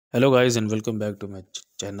Hello guys and welcome back to my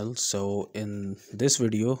channel. So in this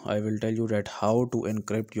video I will tell you that how to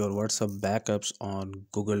encrypt your WhatsApp backups on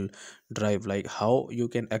Google Drive, like how you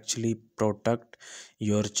can actually protect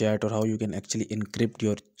your chat or how you can actually encrypt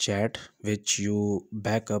your chat which you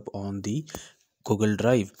backup on the Google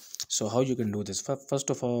Drive. So how you can do this? First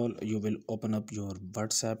of all, you will open up your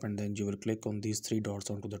WhatsApp and then you will click on these three dots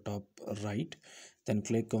onto the top right, then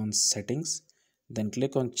click on settings, then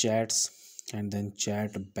click on chats and then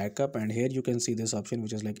chat backup, and here you can see this option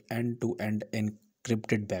which is like end-to-end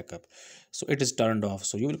encrypted backup. So it is turned off,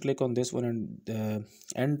 so you will click on this one and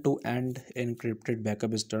end-to-end encrypted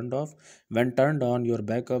backup is turned off. When turned on, your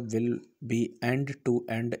backup will be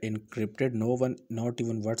end-to-end encrypted. No one, not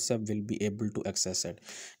even WhatsApp, will be able to access it.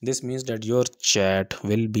 This means that your chat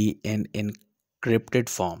will be in encrypted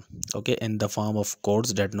form, okay, in the form of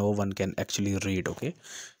codes that no one can actually read. Okay,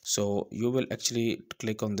 so you will actually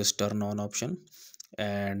click on this turn on option,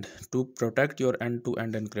 and to protect your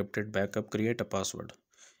end-to-end encrypted backup, create a password.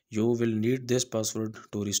 You will need this password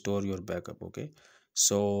to restore your backup. Okay,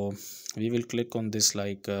 so we will click on this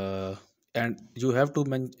and you have to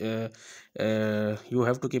you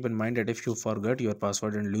have to keep in mind that if you forget your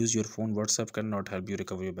password and lose your phone, WhatsApp cannot help you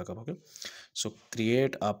recover your backup. Okay, so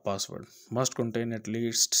create a password, must contain at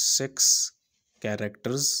least 6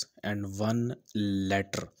 characters and one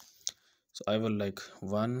letter. So I will like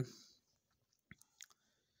one,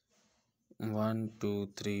 two,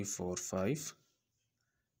 three, four, five,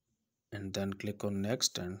 and then click on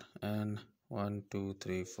next, and 1, 2,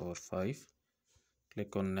 3, 4, 5,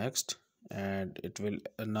 click on next, and it will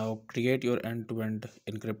now create your end-to-end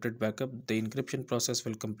encrypted backup. The encryption process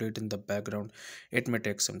will complete in the background. It may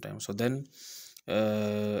take some time, so then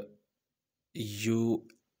uh, you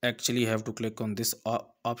actually have to click on this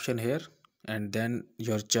option here, and then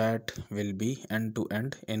your chat will be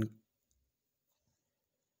end-to-end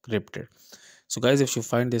encrypted. So guys, if you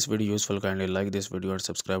find this video useful, kindly like this video and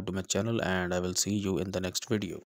subscribe to my channel, and I will see you in the next video.